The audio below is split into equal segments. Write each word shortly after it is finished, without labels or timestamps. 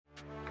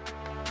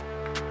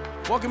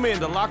Welcome in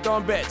to Locked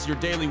On Bets, your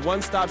daily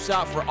one-stop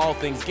shop for all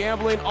things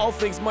gambling, all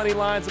things money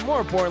lines, and more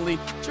importantly,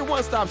 it's your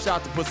one-stop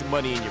shop to put some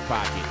money in your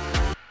pocket.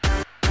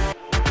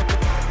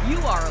 You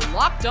are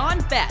Locked On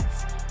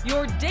Bets,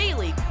 your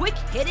daily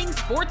quick-hitting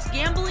sports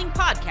gambling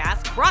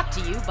podcast brought to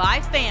you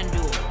by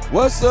FanDuel.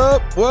 What's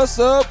up?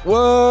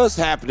 What's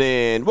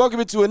happening?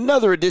 Welcome into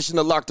another edition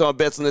of Locked On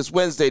Bets on this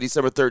Wednesday,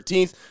 December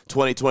 13th,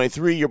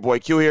 2023. Your boy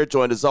Q here,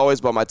 joined as always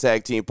by my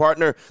tag team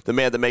partner, the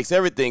man that makes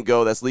everything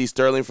go. That's Lee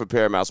Sterling from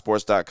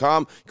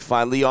ParamountSports.com. You can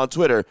find Lee on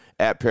Twitter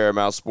at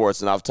Paramount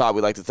Sports. And off top,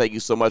 we'd like to thank you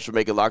so much for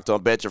making Locked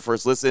On Bets your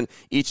first listen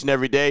each and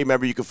every day.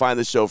 Remember, you can find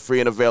the show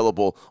free and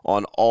available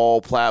on all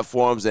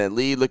platforms. And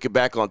Lee, looking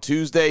back on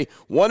Tuesday,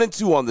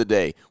 1-2 on the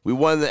day. We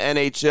won the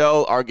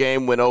NHL. Our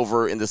game went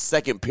over in the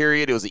second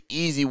period. It was an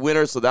easy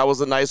winner, so that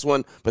was a nice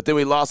one. But then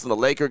we lost in the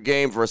Laker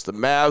game versus the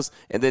Mavs.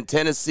 And then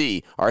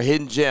Tennessee, our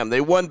hidden gem. They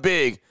won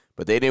big,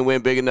 but they didn't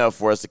win big enough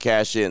for us to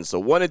cash in.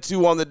 So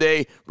 1-2 on the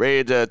day,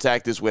 ready to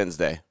attack this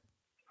Wednesday.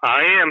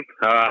 I am.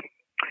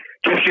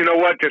 Just, you know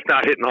what, just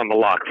not hitting on the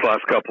locks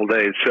last couple of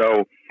days.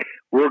 So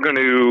we're going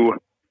to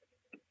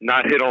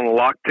not hit on the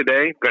lock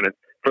today. Going to,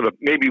 for the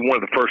maybe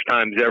one of the first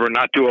times ever,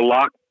 not do a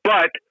lock.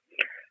 But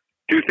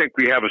do think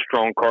we have a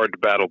strong card to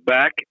battle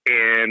back.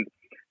 And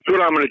so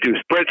what I'm going to do,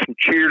 spread some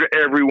cheer to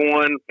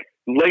everyone.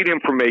 Late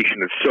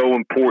information is so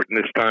important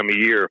this time of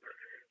year.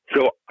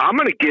 So I'm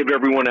going to give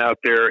everyone out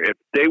there, if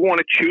they want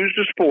to choose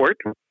the sport,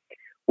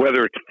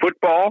 whether it's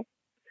football,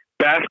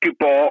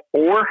 basketball,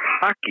 or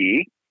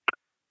hockey,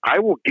 I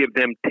will give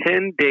them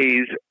 10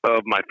 days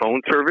of my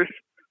phone service,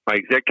 my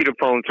executive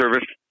phone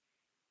service,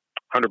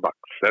 $100.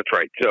 That's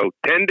right. So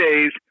 10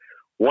 days,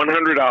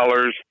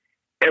 $100.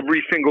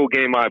 Every single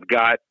game I've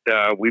got,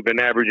 we've been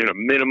averaging a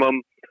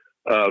minimum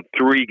of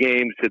 3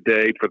 games a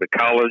day for the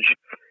college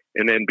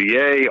and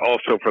NBA,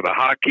 also for the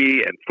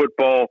hockey, and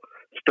football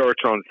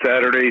starts on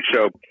Saturday.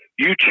 So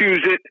you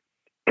choose it,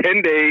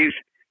 10 days,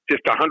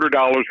 just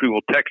 $100. We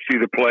will text you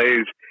the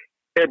plays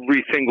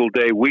every single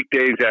day,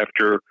 weekdays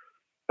after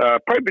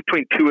probably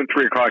between 2 and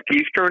 3 o'clock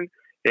Eastern,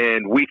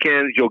 and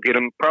weekends you'll get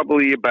them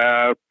probably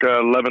about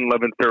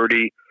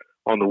 11:30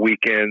 on the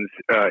weekends,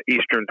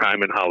 Eastern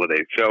time and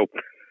holidays. So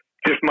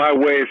just my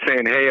way of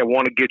saying, hey, I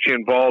want to get you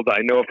involved. I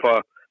know if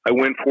I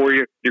win for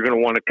you, you're going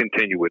to want to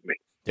continue with me.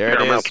 There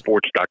it is.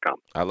 ParamountSports.com.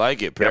 I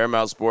like it.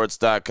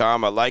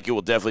 ParamountSports.com. I like it.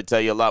 We'll definitely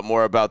tell you a lot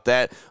more about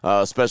that.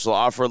 Special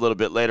offer a little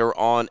bit later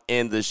on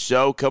in the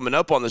show. Coming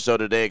up on the show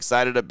today,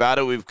 excited about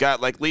it. We've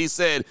got, like Lee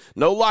said,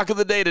 no lock of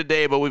the day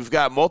today, but we've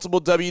got multiple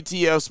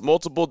WTFs,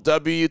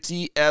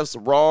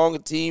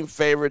 wrong team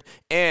favorite,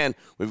 and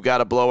we've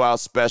got a blowout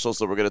special,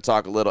 so we're going to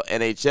talk a little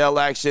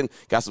NHL action.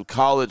 Got some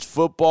college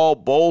football.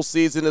 Bowl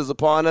season is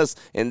upon us,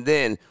 and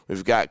then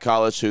we've got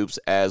college hoops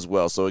as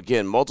well. So,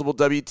 again, multiple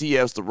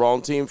WTFs, the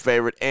wrong team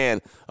favorite,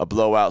 and a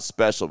blowout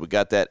special. We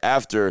got that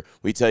after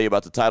we tell you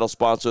about the title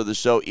sponsor of the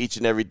show each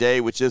and every day,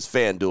 which is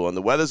FanDuel. And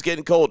the weather's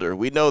getting colder.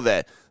 We know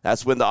that.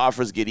 That's when the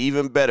offers get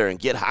even better and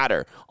get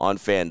hotter on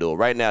FanDuel.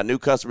 Right now, new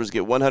customers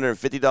get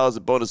 $150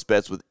 in bonus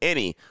bets with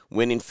any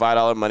winning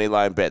 $5 money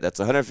line bet. That's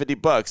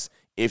 $150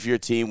 if your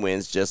team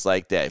wins just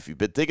like that. If you've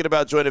been thinking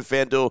about joining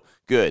FanDuel,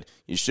 good.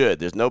 You should.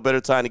 There's no better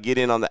time to get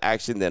in on the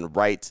action than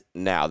right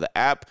now. The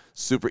app,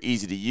 super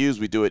easy to use.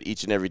 We do it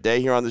each and every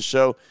day here on the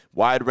show.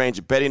 Wide range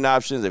of betting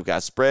options. They've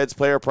got spreads,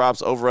 player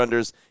props,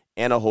 over-unders,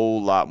 and a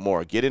whole lot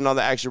more. Get in on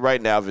the action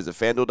right now. Visit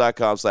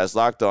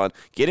FanDuel.com/lockedon.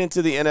 Get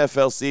into the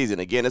NFL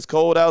season. Again, it's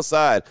cold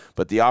outside,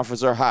 but the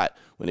offers are hot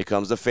when it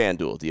comes to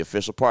FanDuel, the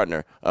official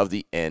partner of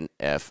the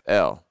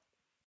NFL.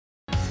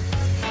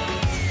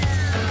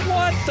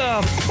 What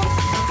the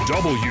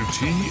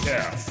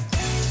WTF.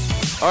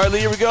 All right, Lee,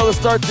 here we go. Let's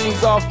start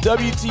things off.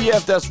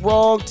 WTF, that's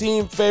wrong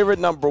team favorite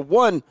number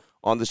 1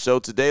 on the show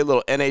today. A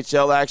little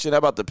NHL action. How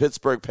about the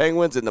Pittsburgh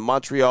Penguins and the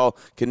Montreal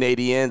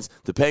Canadiens?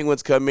 The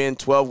Penguins come in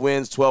 12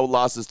 wins, 12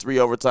 losses, 3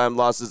 overtime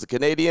losses. The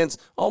Canadiens,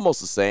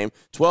 almost the same.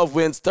 12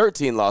 wins,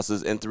 13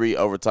 losses, and 3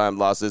 overtime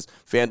losses.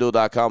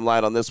 FanDuel.com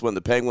line on this one.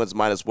 The Penguins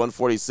minus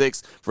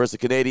 146 versus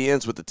the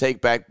Canadiens, with the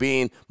take-back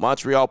being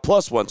Montreal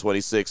plus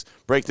 126.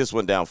 Break this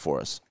one down for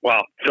us.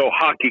 Well, so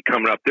hockey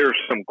coming up. There's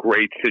some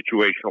great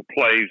situational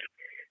plays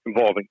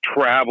involving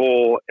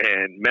travel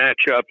and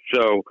matchups.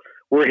 So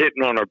we're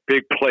hitting on our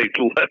big plays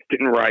left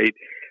and right.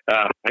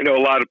 I know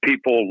a lot of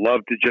people love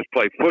to just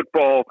play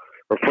football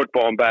or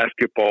football and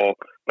basketball,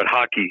 but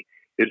hockey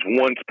is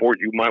one sport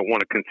you might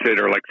want to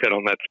consider, like I said,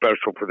 on that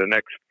special for the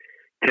next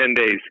 10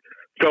 days.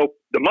 So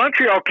the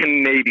Montreal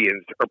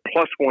Canadiens are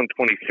plus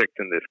 126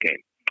 in this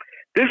game.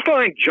 This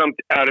line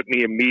jumped out at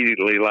me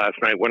immediately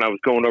last night when I was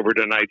going over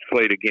tonight's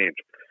slate of games.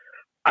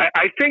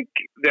 I think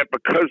that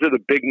because of the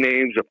big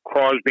names of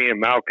Crosby and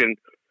Malkin,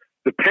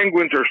 the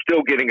Penguins are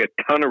still getting a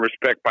ton of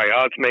respect by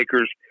odds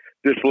makers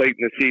this late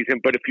in the season.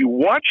 But if you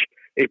watch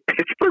a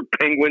Pittsburgh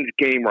Penguins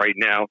game right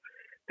now,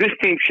 this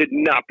team should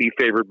not be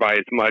favored by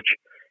as much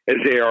as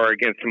they are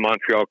against the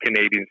Montreal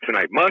Canadiens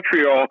tonight.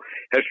 Montreal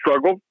has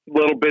struggled a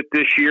little bit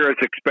this year as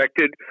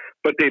expected,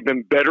 but they've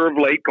been better of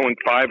late, going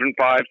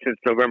 5-5 since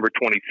November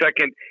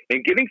 22nd,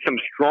 and getting some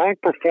strong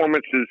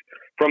performances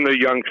from their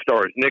young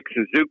stars. Nick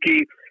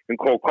Suzuki and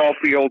Cole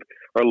Caulfield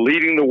are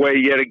leading the way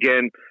yet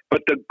again,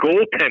 but the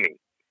goaltending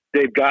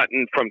they've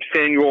gotten from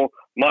Samuel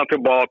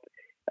Montembeault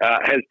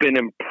has been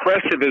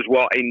impressive as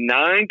well. A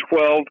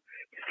 .912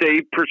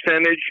 save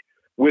percentage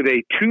with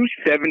a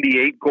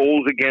 .278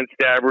 goals against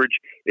average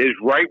is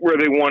right where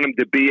they want him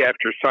to be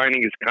after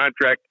signing his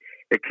contract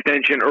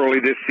extension early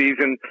this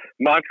season.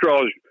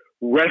 Montreal is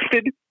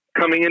rested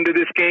coming into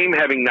this game,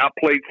 having not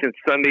played since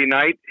Sunday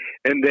night,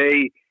 and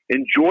they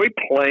enjoy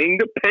playing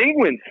the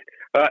Penguins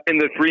in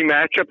the three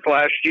matchups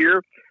last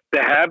year. The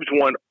Habs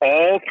won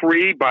all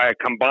three by a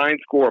combined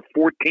score of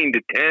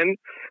 14-10.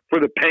 For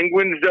the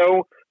Penguins,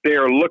 though, they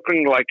are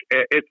looking like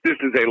this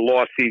is a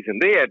lost season.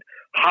 They had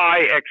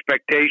high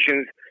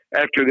expectations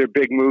after their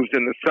big moves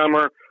in the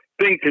summer.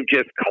 Things have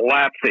just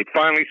collapsed. They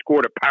finally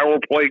scored a power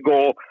play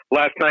goal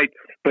last night,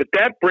 but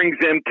that brings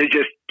them to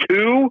just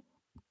 2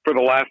 for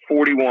the last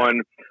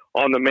 41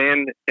 on the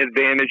man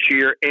advantage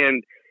here.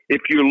 And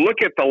if you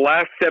look at the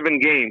last 7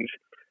 games,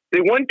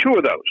 they won 2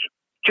 of those,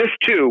 just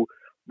 2,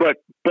 but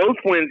both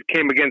wins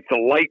came against the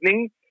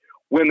Lightning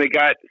when they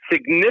got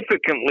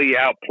significantly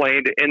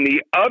outplayed, and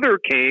the other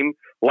came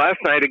last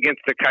night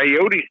against the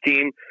Coyotes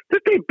team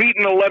that they've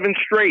beaten 11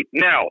 straight.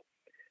 Now,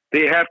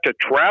 they have to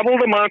travel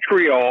to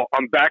Montreal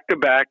on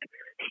back-to-back,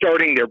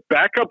 starting their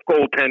backup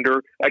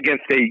goaltender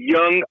against a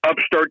young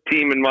upstart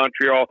team in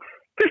Montreal.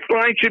 This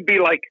line should be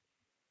like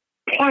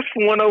plus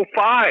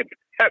 105,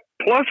 at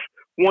plus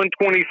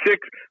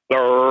 126. The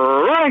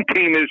wrong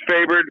team is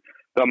favored.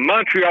 The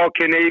Montreal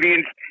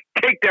Canadiens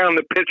take down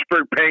the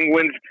Pittsburgh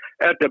Penguins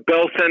at the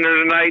Bell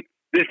Center tonight.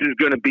 This is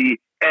going to be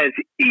as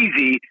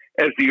easy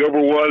as the over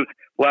was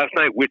last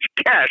night, which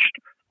cashed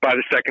by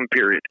the second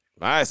period.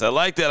 Nice. I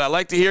like that. I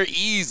like to hear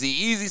easy.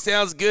 Easy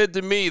sounds good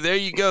to me. There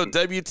you go.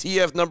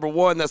 WTF number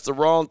 1. That's the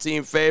wrong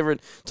team favorite.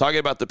 Talking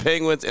about the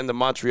Penguins and the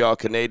Montreal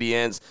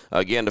Canadiens.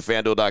 Again, the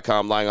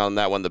FanDuel.com line on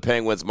that one. The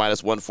Penguins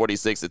minus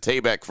 146. The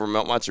payback from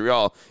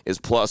Montreal is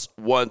plus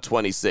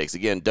 126.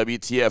 Again,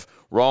 WTF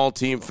wrong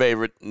team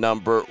favorite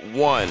number 1.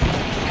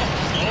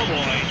 Oh,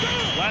 boy.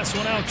 Last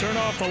one out, turn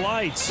off the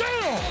lights.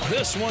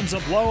 This one's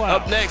a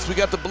blowout. Up next, we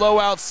got the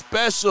blowout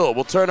special.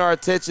 We'll turn our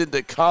attention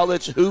to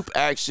college hoop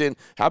action.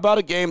 How about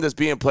a game that's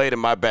being played in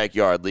my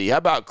backyard, Lee? How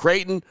about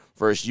Creighton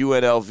versus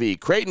UNLV?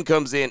 Creighton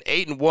comes in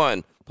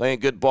 8-1,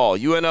 playing good ball.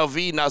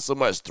 UNLV, not so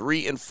much,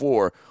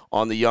 3-4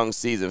 on the young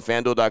season.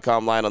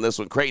 FanDuel.com line on this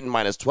one. Creighton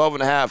minus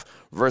 12.5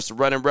 versus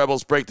Running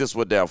Rebels. Break this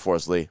one down for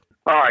us, Lee.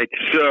 All right,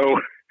 so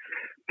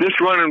this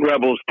Running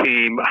Rebels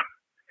team,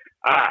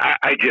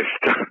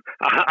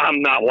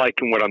 I'm not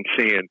liking what I'm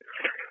seeing.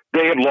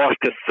 They have lost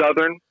to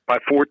Southern by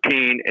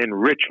 14 and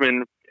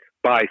Richmond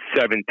by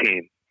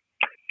 17.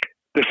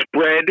 The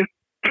spread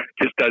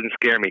just doesn't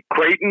scare me.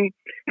 Creighton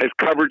has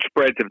covered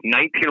spreads of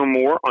 19 or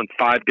more on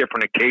 5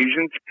 different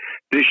occasions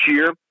this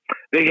year.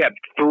 They have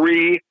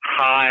 3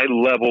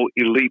 high-level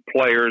elite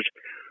players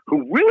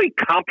who really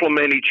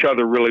complement each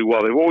other really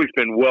well. They've always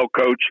been well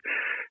coached.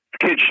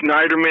 Kid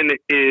Schneiderman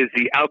is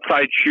the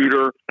outside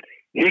shooter.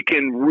 He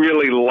can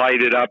really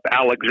light it up.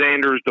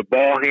 Alexander's the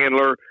ball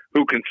handler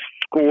who can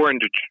score and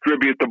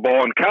distribute the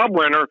ball. And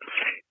Kalbrenner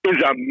is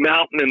a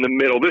mountain in the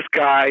middle. This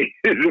guy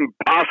is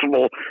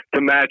impossible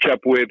to match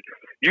up with.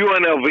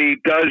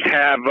 UNLV does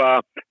have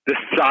the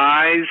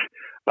size.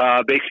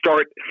 They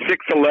start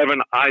 6'11"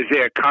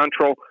 Isaiah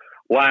Control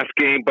last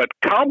game, but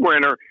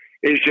Kalbrenner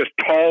is just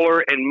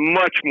taller and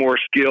much more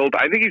skilled.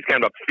 I think he's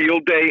kind of a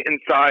field day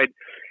inside,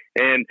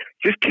 and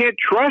just can't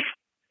trust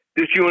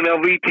this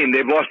UNLV team.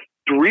 They've lost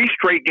 3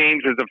 straight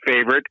games as a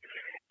favorite,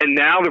 and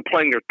now they're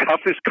playing their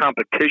toughest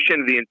competition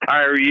of the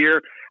entire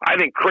year. I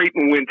think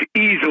Creighton wins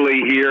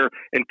easily here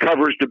and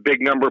covers the big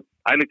number.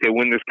 I think they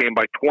win this game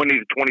by 20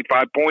 to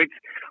 25 points.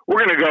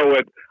 We're going to go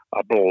with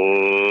a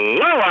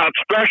blowout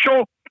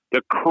special.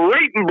 The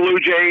Creighton Blue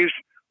Jays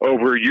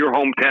over your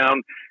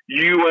hometown,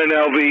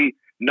 UNLV.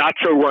 Not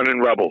so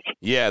running Rebels.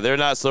 Yeah, they're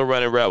not so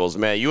running Rebels,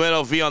 man.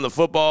 UNLV on the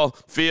football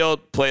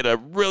field played a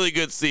really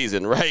good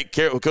season, right?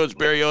 Coach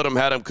Barry Odom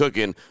had them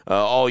cooking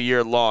all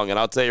year long. And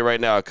I'll tell you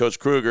right now, Coach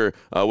Kruger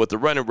with the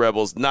running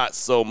Rebels, not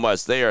so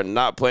much. They are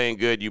not playing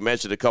good. You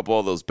mentioned a couple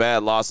of those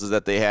bad losses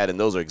that they had, and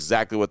those are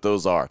exactly what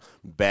those are,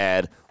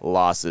 bad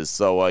losses.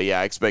 So,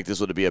 I expect this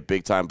one to be a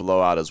big-time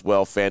blowout as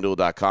well.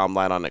 FanDuel.com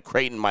line on it.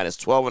 Creighton minus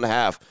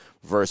 12.5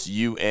 versus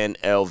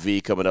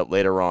UNLV coming up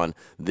later on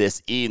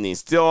this evening.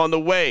 Still on the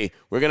way,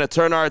 we're going to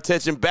turn our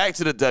attention back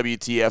to the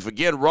WTF.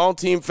 Again, wrong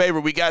team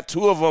favorite. We got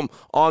 2 of them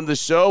on the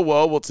show.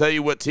 Well, we'll tell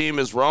you what team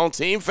is wrong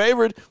team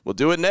favored. We'll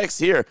do it next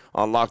here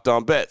on Locked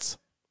On Bets.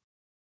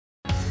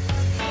 What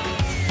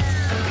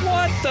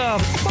the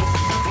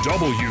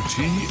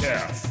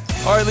WTF?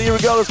 All right, Lee, here we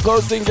go. Let's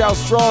close things out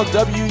strong.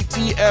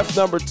 WTF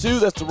number 2.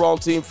 That's the wrong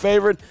team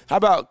favorite. How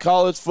about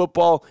college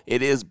football?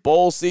 It is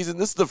bowl season.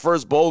 This is the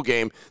first bowl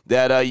game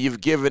that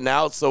you've given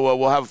out, so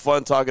we'll have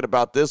fun talking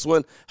about this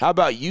one. How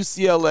about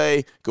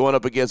UCLA going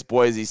up against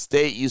Boise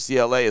State?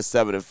 UCLA is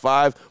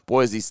 7-5.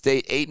 Boise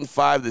State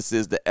 8-5. This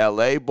is the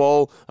LA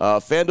Bowl.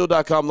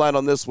 FanDuel.com line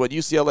on this one.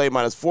 UCLA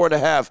minus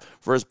 4.5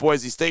 versus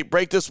Boise State.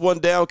 Break this one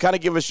down. Kind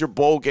of give us your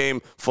bowl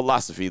game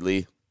philosophy,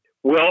 Lee.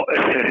 Well,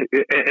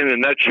 in a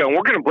nutshell,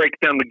 we're going to break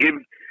down to give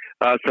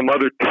some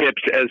other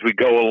tips as we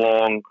go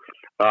along,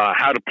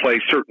 how to play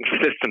certain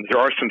systems.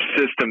 There are some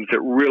systems that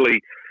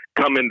really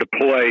come into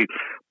play,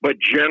 but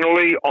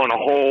generally, on a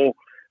whole,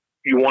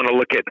 you want to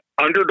look at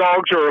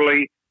underdogs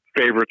early,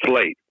 favorites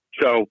late.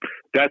 So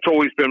that's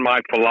always been my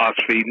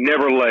philosophy.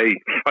 Never lay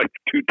like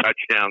 2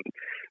 touchdowns.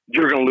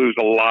 You're going to lose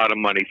a lot of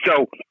money.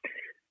 So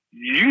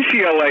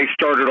UCLA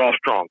started off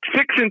strong.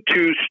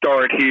 6-2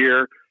 start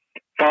here,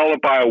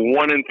 followed by a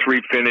 1-3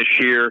 finish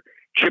here.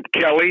 Chip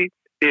Kelly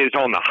is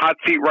on the hot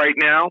seat right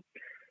now.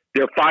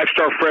 Their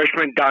 5-star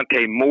freshman,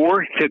 Dante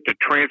Moore, hit the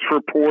transfer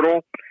portal.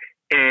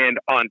 And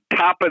on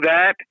top of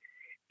that,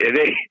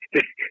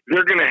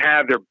 they're going to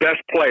have their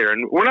best player.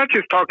 And we're not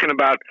just talking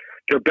about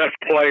their best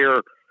player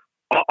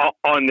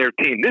on their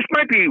team. This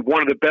might be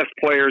one of the best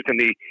players in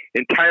the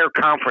entire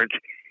conference.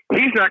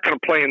 He's not going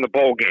to play in the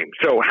bowl game.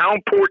 So how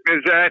important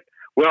is that?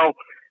 Well,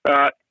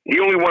 he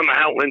only won the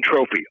Outland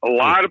Trophy. A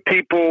lot of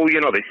people,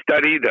 they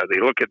study, they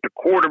look at the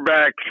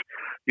quarterbacks.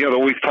 They're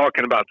always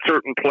talking about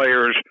certain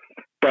players.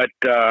 But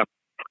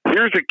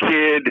here's a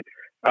kid,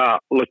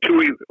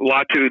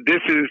 Latu.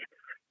 This is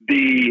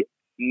the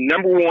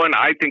number 1,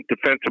 I think,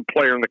 defensive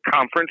player in the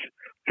conference.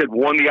 Had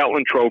won the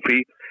Outland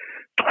Trophy.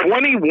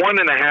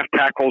 21.5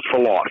 tackles for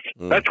loss.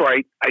 That's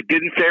right. I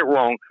didn't say it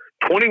wrong.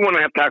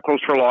 21.5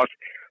 tackles for loss.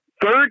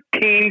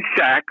 13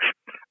 sacks.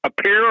 A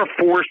pair of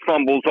forced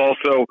fumbles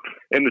also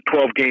in the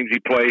 12 games he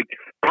played.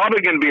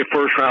 Probably going to be a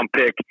first-round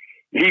pick.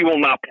 He will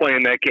not play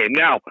in that game.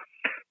 Now,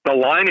 the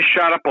line is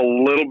shot up a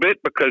little bit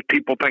because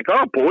people think,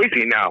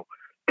 Boise now.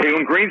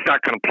 Taylor Green's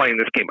not going to play in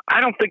this game. I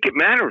don't think it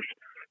matters.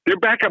 They're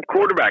backup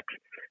quarterbacks.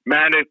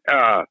 Maddox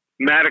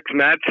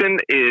Madsen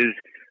is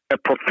a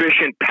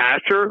proficient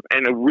passer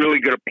and a really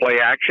good at play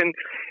action.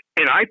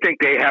 And I think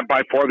they have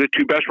by far the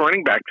 2 best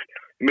running backs,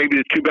 maybe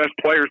the 2 best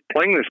players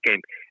playing this game.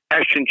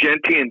 Ashton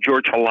Genty and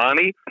George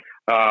Halani,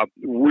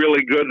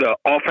 really good. The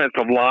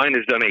offensive line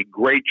has done a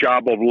great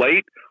job of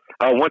late.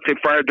 Once they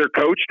fired their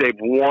coach, they've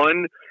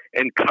won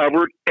and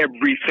covered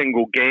every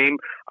single game.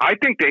 I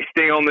think they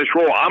stay on this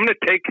roll. I'm going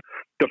to take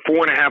the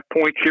 4.5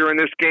 points here in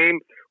this game.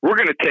 We're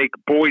going to take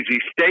Boise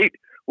State.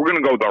 We're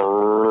going to go the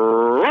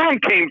wrong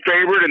team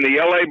favorite in the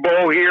LA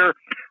Bowl here.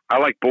 I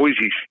like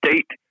Boise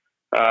State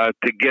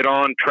to get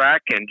on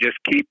track and just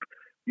keep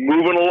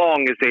moving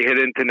along as they head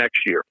into next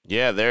year.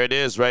 Yeah, there it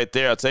is right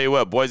there. I'll tell you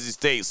what, Boise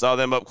State, saw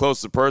them up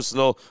close and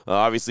personal.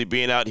 Obviously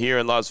being out here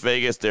in Las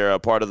Vegas, they're a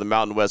part of the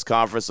Mountain West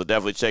Conference, so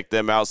definitely check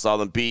them out. Saw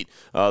them beat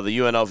the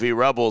UNLV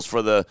Rebels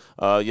for the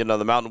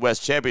the Mountain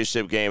West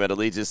Championship game at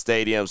Allegiant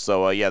Stadium.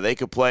 So, they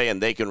can play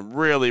and they can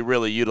really,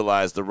 really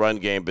utilize the run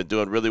game. Been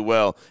doing really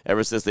well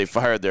ever since they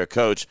fired their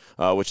coach,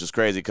 which is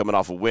crazy. Coming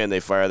off a win, they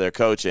fired their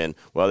coach, and,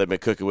 they've been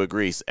cooking with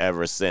grease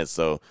ever since.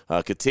 So,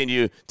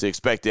 continue to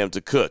expect them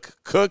to cook.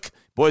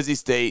 Boise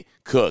State,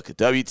 cook.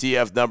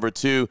 WTF number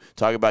 2,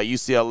 talking about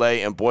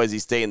UCLA and Boise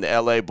State in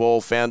the LA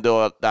Bowl.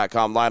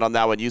 FanDuel.com line on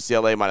that one.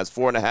 UCLA minus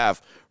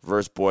 4.5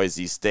 versus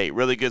Boise State.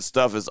 Really good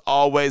stuff as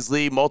always,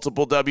 Lee.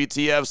 Multiple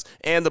WTFs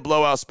and the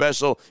blowout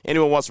special.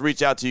 Anyone wants to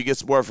reach out to you, get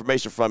some more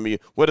information from you,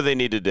 what do they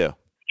need to do?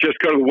 Just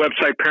go to the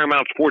website,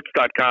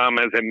 ParamountSports.com.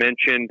 As I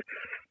mentioned,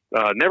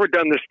 never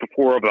done this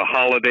before over the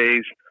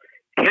holidays.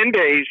 10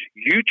 days,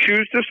 you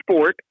choose the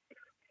sport,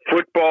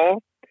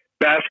 football,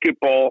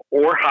 basketball,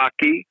 or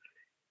hockey.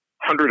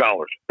 $100.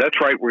 That's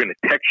right. We're going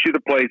to text you the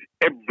plays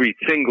every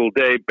single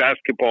day,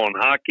 basketball and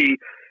hockey,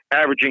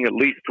 averaging at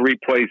least 3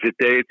 plays a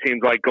day, it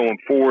seems like, going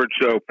forward.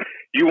 So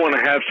you want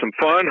to have some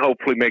fun,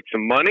 hopefully make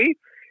some money,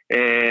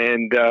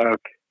 and,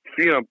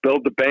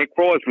 build the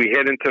bankroll as we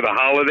head into the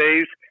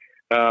holidays.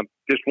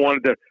 Just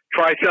wanted to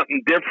try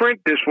something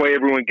different. This way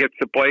everyone gets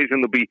the plays,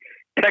 and they'll be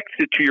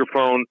texted to your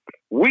phone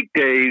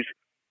weekdays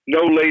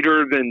no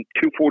later than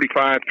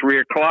 2:45, 3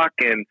 o'clock,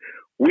 and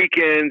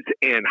weekends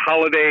and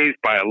holidays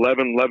by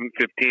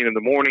 11:15 in the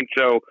morning.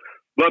 So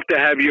love to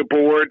have you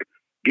aboard.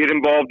 Get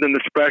involved in the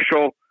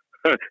special.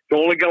 It's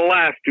only going to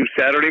last through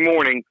Saturday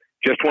morning.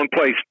 Just one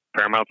place,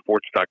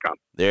 ParamountSports.com.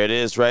 There it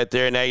is right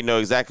there. Now you know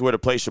exactly where to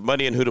place your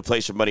money and who to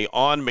place your money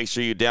on. Make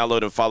sure you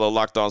download and follow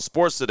Locked On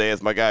Sports today,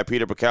 as my guy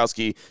Peter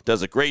Bukowski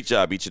does a great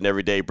job each and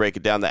every day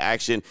breaking down the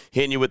action,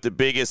 hitting you with the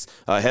biggest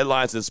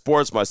headlines in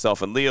sports.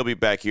 Myself and Lee will be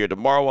back here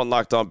tomorrow on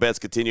Locked On Bets,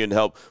 continuing to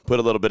help put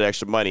a little bit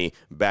extra money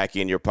back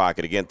in your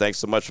pocket. Again, thanks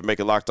so much for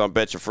making Locked On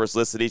Bets your first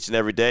listen each and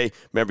every day.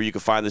 Remember, you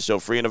can find the show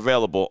free and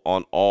available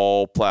on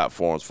all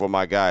platforms. For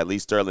my guy, Lee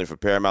Sterling from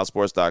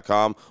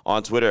ParamountSports.com,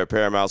 on Twitter at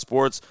Paramount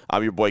Sports.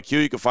 I'm your boy Q.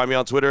 You can find me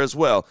on Twitter as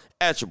well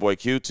at That's your boy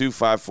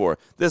Q254.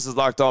 This is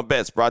Locked On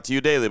Bets, brought to you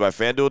daily by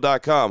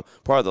FanDuel.com,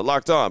 part of the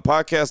Locked On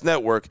Podcast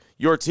Network,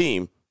 your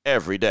team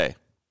every day.